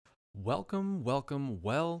Welcome, welcome,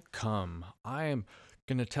 welcome. I am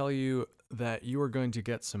going to tell you that you are going to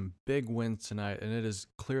get some big wins tonight, and it is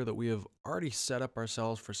clear that we have already set up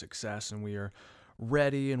ourselves for success and we are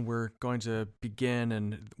ready and we're going to begin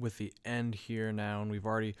and with the end here now, and we've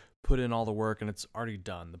already put in all the work and it's already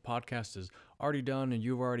done. The podcast is already done and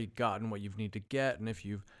you've already gotten what you need to get. And if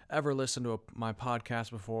you've ever listened to my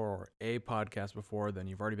podcast before or a podcast before, then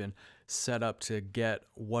you've already been set up to get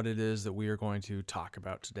what it is that we are going to talk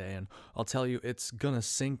about today. And I'll tell you, it's going to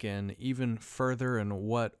sink in even further in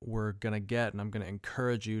what we're going to get. And I'm going to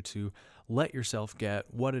encourage you to let yourself get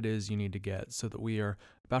what it is you need to get so that we are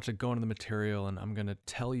about to go into the material, and I'm going to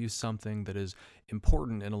tell you something that is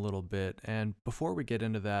important in a little bit. And before we get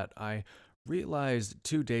into that, I realized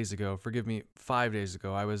 2 days ago, forgive me, 5 days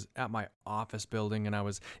ago, I was at my office building and I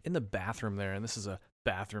was in the bathroom there, and this is a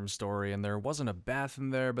bathroom story, and there wasn't a bathroom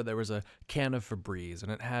there, but there was a can of Febreze,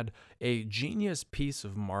 and it had a genius piece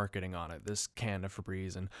of marketing on it, this can of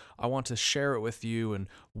Febreze, and I want to share it with you, and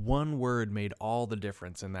one word made all the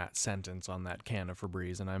difference in that sentence on that can of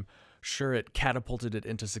Febreze, and I'm sure it catapulted it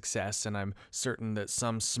into success, and I'm certain that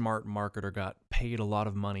some smart marketer got paid a lot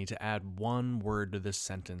of money to add one word to this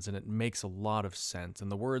sentence, and it makes a lot of sense,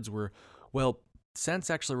 and the words were, well, sense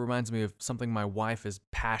actually reminds me of something my wife is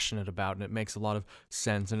passionate about, and it makes a lot of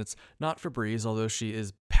sense. And it's not Febreze, although she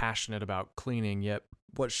is passionate about cleaning, yet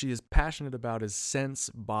what she is passionate about is sense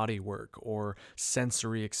body work or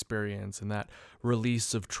sensory experience and that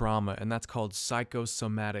release of trauma. And that's called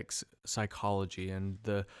psychosomatic psychology and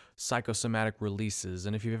the psychosomatic releases.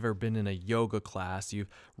 And if you've ever been in a yoga class, you've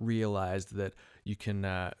realized that you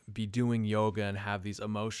can be doing yoga and have these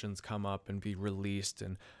emotions come up and be released,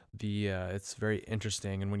 and it's very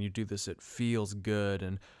interesting, and when you do this it feels good,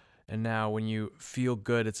 and now when you feel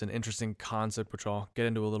good, it's an interesting concept which I'll get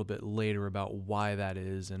into a little bit later about why that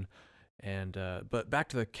is. And but back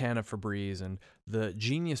to the can of Febreze, and the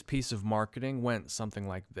genius piece of marketing went something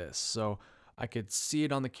like this. So I could see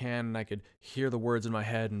it on the can and I could hear the words in my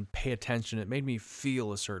head and pay attention. It made me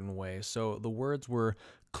feel a certain way. So the words were,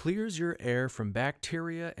 clears your air from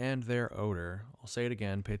bacteria and their odor. I'll say it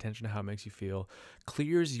again, pay attention to how it makes you feel.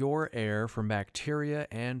 Clears your air from bacteria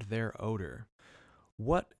and their odor.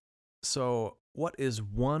 What what is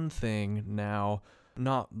one thing now,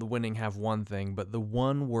 not the winning have one thing, but the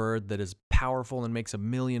one word that is powerful and makes $1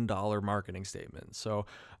 million marketing statement? So,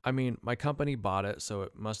 I mean, my company bought it, so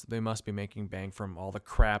they must be making bank from all the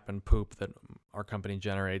crap and poop that our company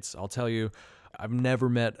generates. I'll tell you, I've never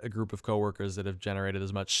met a group of coworkers that have generated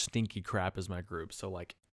as much stinky crap as my group. So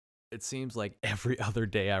like it seems like every other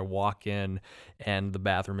day I walk in and the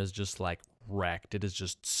bathroom is just like wrecked. It is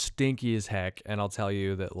just stinky as heck. And I'll tell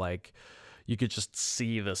you that like you could just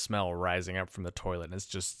see the smell rising up from the toilet and it's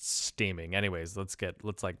just steaming. Anyways, let's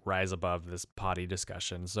like rise above this potty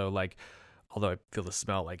discussion. So like, although I feel the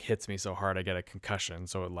smell like hits me so hard I get a concussion.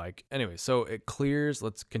 So it like, anyway, so it clears,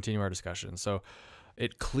 let's continue our discussion. So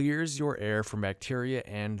it clears your air from bacteria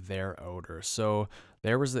and their odor. So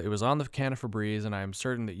it was on the can of Febreze, and I'm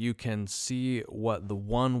certain that you can see what the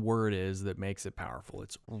one word is that makes it powerful.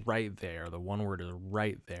 It's right there. The one word is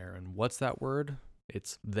right there. And what's that word?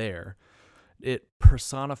 It's there. It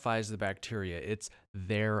personifies the bacteria. It's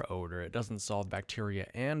their odor. It doesn't solve bacteria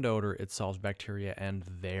and odor. It solves bacteria and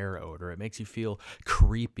their odor. It makes you feel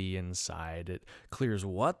creepy inside. It clears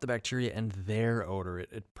what? The bacteria and their odor.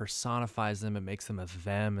 It personifies them. It makes them a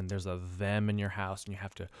them, and there's a them in your house, and you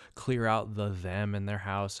have to clear out the them in their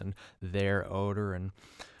house and their odor. And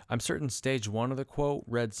I'm certain stage one of the quote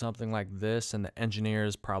read something like this, and the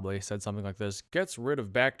engineers probably said something like this: gets rid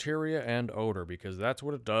of bacteria and odor, because that's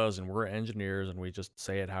what it does, and we're engineers and we just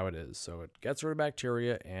say it how it is. So it gets rid of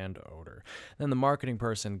bacteria and odor. Then the marketing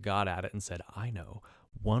person got at it and said, I know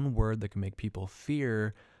one word that can make people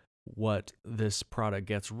fear what this product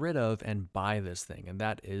gets rid of and buy this thing, and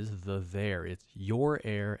that is the their. It's your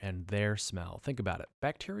air and their smell. Think about it.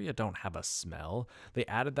 Bacteria don't have a smell. They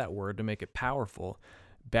added that word to make it powerful.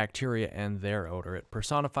 Bacteria and their odor. It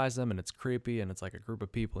personifies them, and it's creepy, and it's like a group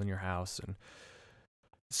of people in your house. And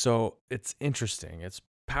so it's interesting. It's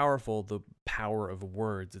powerful, the power of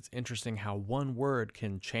words. It's interesting how one word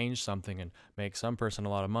can change something and make some person a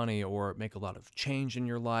lot of money or make a lot of change in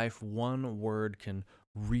your life. One word can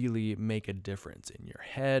really make a difference in your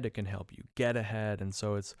head. It can help you get ahead. And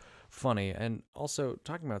so it's funny. And also,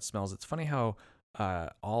 talking about smells, it's funny how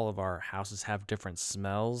all of our houses have different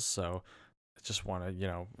smells. So I just want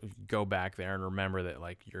to, go back there and remember that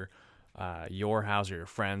like your house or your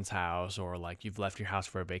friend's house, or like you've left your house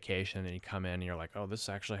for a vacation and you come in and you're like, oh, this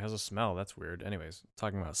actually has a smell. That's weird. Anyways,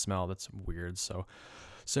 talking about smell, that's weird. So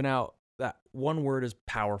now that one word is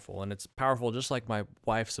powerful, and it's powerful just like my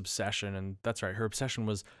wife's obsession. And that's right, her obsession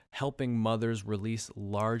was helping mothers release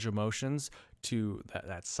large emotions to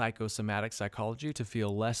that psychosomatic psychology to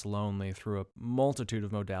feel less lonely through a multitude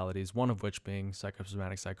of modalities, one of which being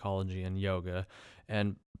psychosomatic psychology and yoga.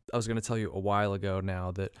 And I was going to tell you a while ago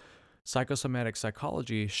now that psychosomatic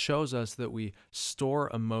psychology shows us that we store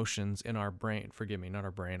emotions in our brain. Forgive me, not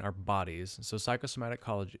our brain, our bodies. So,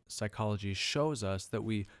 psychology shows us that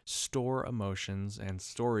we store emotions and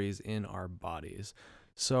stories in our bodies.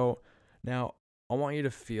 So, now I want you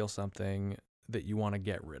to feel something that you want to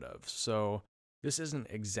get rid of. So, this isn't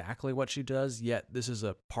exactly what she does, yet this is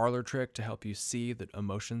a parlor trick to help you see that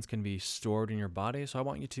emotions can be stored in your body. So I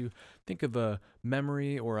want you to think of a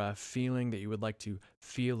memory or a feeling that you would like to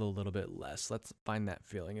feel a little bit less. Let's find that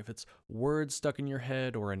feeling. If it's words stuck in your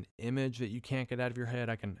head or an image that you can't get out of your head,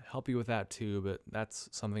 I can help you with that too, but that's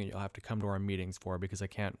something that you'll have to come to our meetings for because I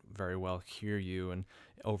can't very well hear you and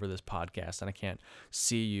over this podcast, and I can't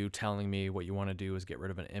see you telling me what you want to do is get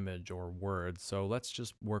rid of an image or words. So let's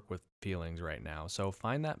just work with feelings right now. So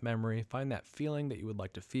find that memory, find that feeling that you would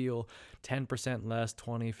like to feel, 10% less,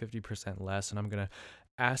 20, 50% less, and I'm going to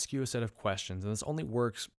ask you a set of questions. And this only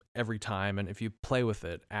works every time. And if you play with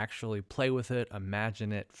it, actually play with it,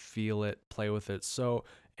 imagine it, feel it, play with it. So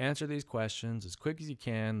answer these questions as quick as you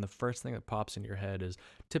can. The first thing that pops into your head is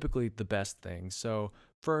typically the best thing. So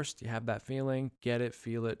first, you have that feeling, get it,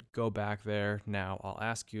 feel it, go back there. Now I'll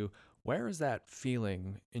ask you, where is that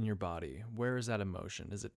feeling in your body? Where is that emotion?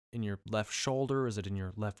 Is it in your left shoulder? Is it in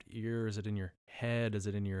your left ear? Is it in your head? Is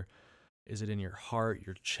it in your heart,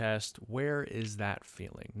 your chest? Where is that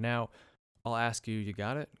feeling? Now, I'll ask you, you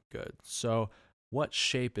got it? Good. So, what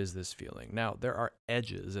shape is this feeling? Now, there are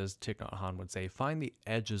edges, as Thich Nhat Hanh would say. Find the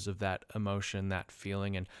edges of that emotion, that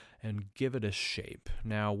feeling, and give it a shape.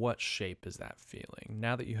 Now, what shape is that feeling?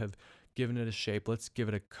 Now that you have given it a shape, let's give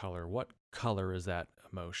it a color. What color is that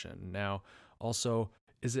emotion? Now, also,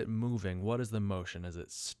 is it moving? What is the motion? Is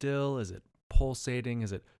it still? Is it pulsating?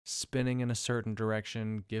 Is it spinning in a certain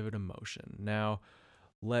direction? Give it a motion. Now,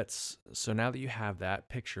 so now that you have that,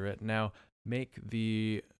 picture it. Now,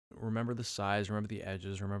 remember the size, remember the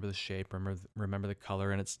edges, remember the shape, remember the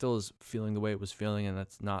color, and it still is feeling the way it was feeling, and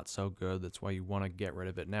that's not so good. That's why you want to get rid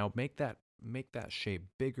of it. Now, make that shape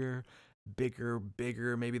bigger, bigger,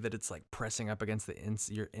 bigger. Maybe that it's like pressing up against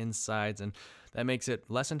your insides, and that makes it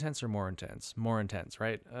less intense or more intense. More intense,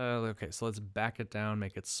 right? Okay, so let's back it down,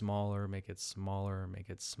 make it smaller, make it smaller, make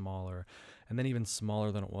it smaller, and then even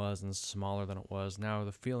smaller than it was, and smaller than it was. Now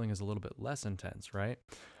the feeling is a little bit less intense, right?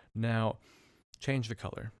 Now change the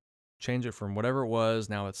color. Change it from whatever it was.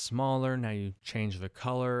 Now it's smaller. Now you change the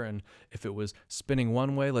color. And if it was spinning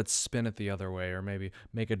one way, let's spin it the other way. Or maybe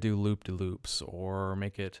make it do loop-de-loops or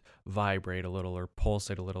make it vibrate a little or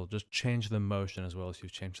pulsate a little. Just change the motion as well as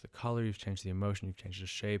you've changed the color, you've changed the emotion, you've changed the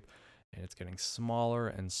shape. And it's getting smaller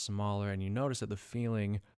and smaller. And you notice that the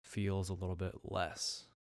feeling feels a little bit less.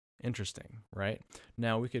 Interesting, right?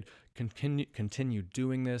 Now we could continue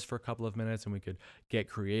doing this for a couple of minutes and we could get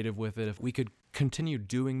creative with it. If we could continue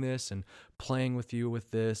doing this and playing with you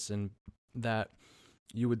with this, and that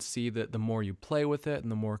you would see that the more you play with it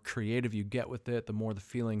and the more creative you get with it, the more the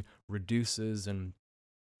feeling reduces. And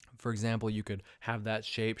for example, you could have that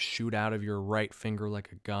shape shoot out of your right finger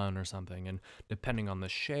like a gun or something. And depending on the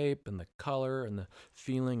shape and the color and the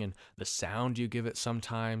feeling and the sound you give it,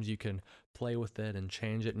 sometimes you can play with it and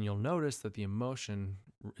change it. And you'll notice that the emotion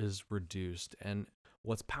is reduced. And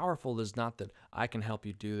what's powerful is not that I can help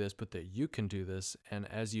you do this, but that you can do this. And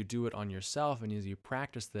as you do it on yourself and as you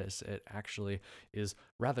practice this, it actually is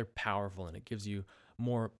rather powerful and it gives you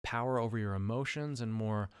more power over your emotions and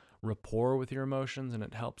more rapport with your emotions, and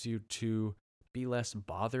it helps you to be less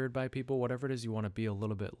bothered by people. Whatever it is you want to be a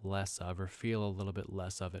little bit less of or feel a little bit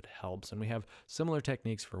less of, it helps. And we have similar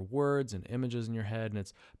techniques for words and images in your head, and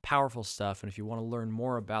it's powerful stuff. And if you want to learn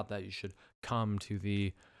more about that, you should come to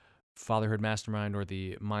the Fatherhood Mastermind or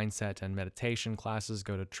the mindset and meditation classes.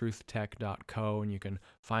 Go to truthtech.co and you can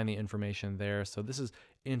find the information there. So this is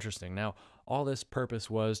interesting. Now, all this purpose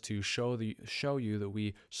was to show you that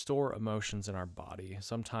we store emotions in our body.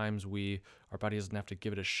 Sometimes our body doesn't have to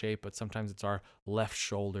give it a shape, but sometimes it's our left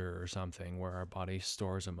shoulder or something where our body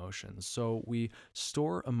stores emotions. So we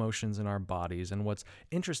store emotions in our bodies. And what's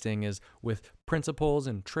interesting is with principles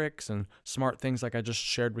and tricks and smart things like I just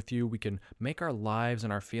shared with you, we can make our lives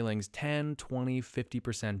and our feelings 10, 20,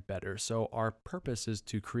 50% better. So our purpose is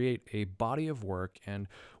to create a body of work, and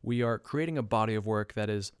we are creating a body of work that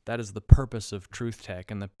That is the purpose of Truth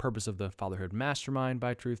Tech and the purpose of the Fatherhood Mastermind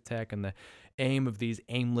by Truth Tech and the aim of these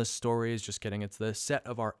aimless stories. Just kidding. It's the set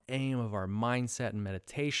of our aim of our mindset and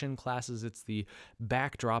meditation classes. It's the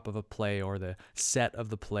backdrop of a play or the set of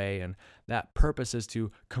the play. And that purpose is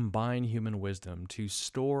to combine human wisdom, to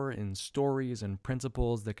store in stories and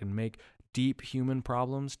principles that can make deep human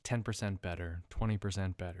problems 10% better,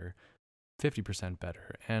 20% better, 50%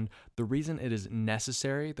 better. And the reason it is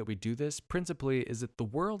necessary that we do this principally is that the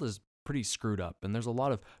world is pretty screwed up and there's a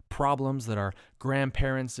lot of problems that our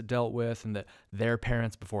grandparents dealt with and that their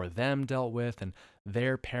parents before them dealt with and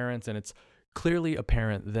their parents, and it's clearly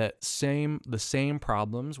apparent that the same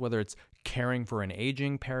problems, whether it's caring for an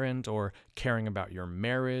aging parent or caring about your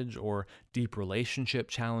marriage or deep relationship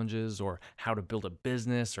challenges or how to build a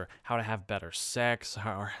business or how to have better sex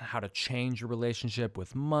or how to change your relationship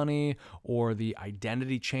with money or the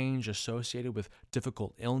identity change associated with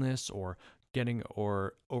difficult illness or getting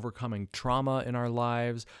or overcoming trauma in our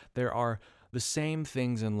lives. There are the same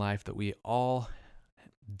things in life that we all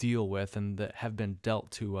deal with and that have been dealt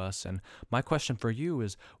to us. And my question for you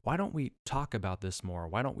is, why don't we talk about this more?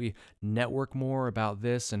 Why don't we network more about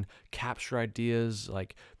this and capture ideas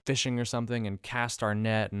like fishing or something and cast our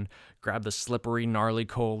net and grab the slippery, gnarly,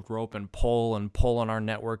 cold rope and pull on our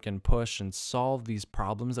network and push and solve these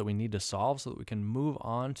problems that we need to solve so that we can move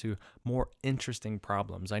on to more interesting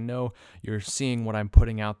problems. I know you're seeing what I'm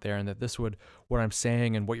putting out there and that what I'm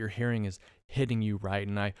saying and what you're hearing is hitting you right.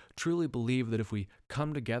 And I truly believe that if we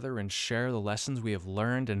come together and share the lessons we have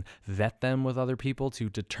learned and vet them with other people to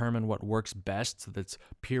determine what works best so that's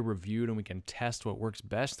peer reviewed and we can test what works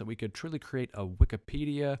best, that we could truly create a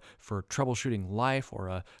Wikipedia for troubleshooting life or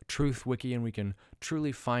a truth wiki, and we can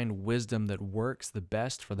truly find wisdom that works the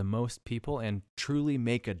best for the most people and truly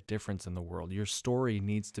make a difference in the world. Your story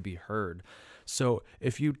needs to be heard. So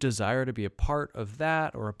if you desire to be a part of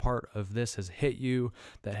that, or a part of this has hit you,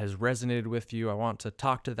 that has resonated with you, I want to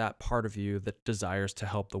talk to that part of you that desires to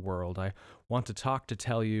help the world. I want to talk to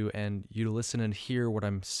tell you and you to listen and hear what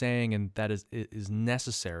I'm saying, and that is it is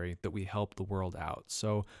necessary that we help the world out.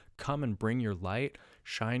 So come and bring your light,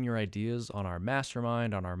 shine your ideas on our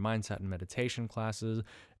mastermind, on our mindset and meditation classes,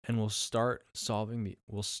 and we'll start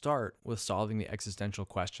with solving the existential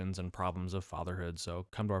questions and problems of fatherhood. So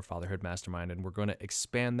come to our Fatherhood Mastermind, and we're going to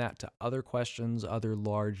expand that to other questions, other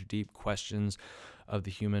large, deep questions of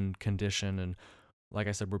the human condition. And like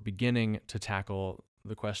I said, we're beginning to tackle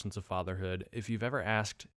the questions of fatherhood. If you've ever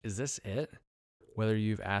asked, is this it? Whether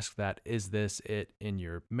you've asked that, is this it in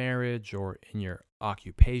your marriage or in your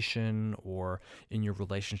occupation or in your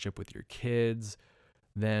relationship with your kids,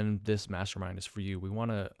 then this mastermind is for you. We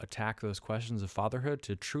want to attack those questions of fatherhood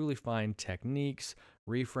to truly find techniques,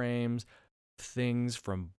 reframes, things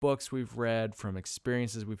from books we've read, from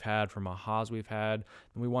experiences we've had, from ahas we've had,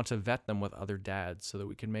 and we want to vet them with other dads so that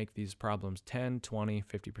we can make these problems 10, 20,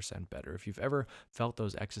 50% better. If you've ever felt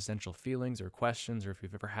those existential feelings or questions, or if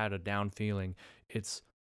you've ever had a down feeling, it's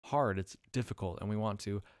hard, it's difficult, and we want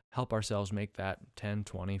to help ourselves make that 10,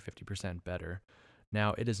 20, 50% better.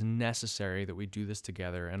 Now, it is necessary that we do this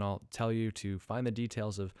together, and I'll tell you to find the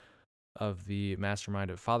details of the mastermind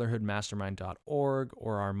at fatherhoodmastermind.org,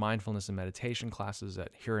 or our mindfulness and meditation classes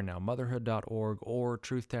at hereandnowmotherhood.org or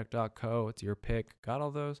truthtech.co. It's your pick. Got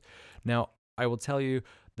all those? Now, I will tell you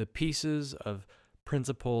the pieces of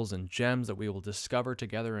principles and gems that we will discover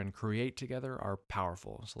together and create together are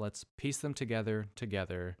powerful. So let's piece them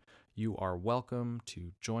together. You are welcome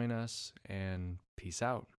to join us, and peace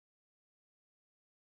out.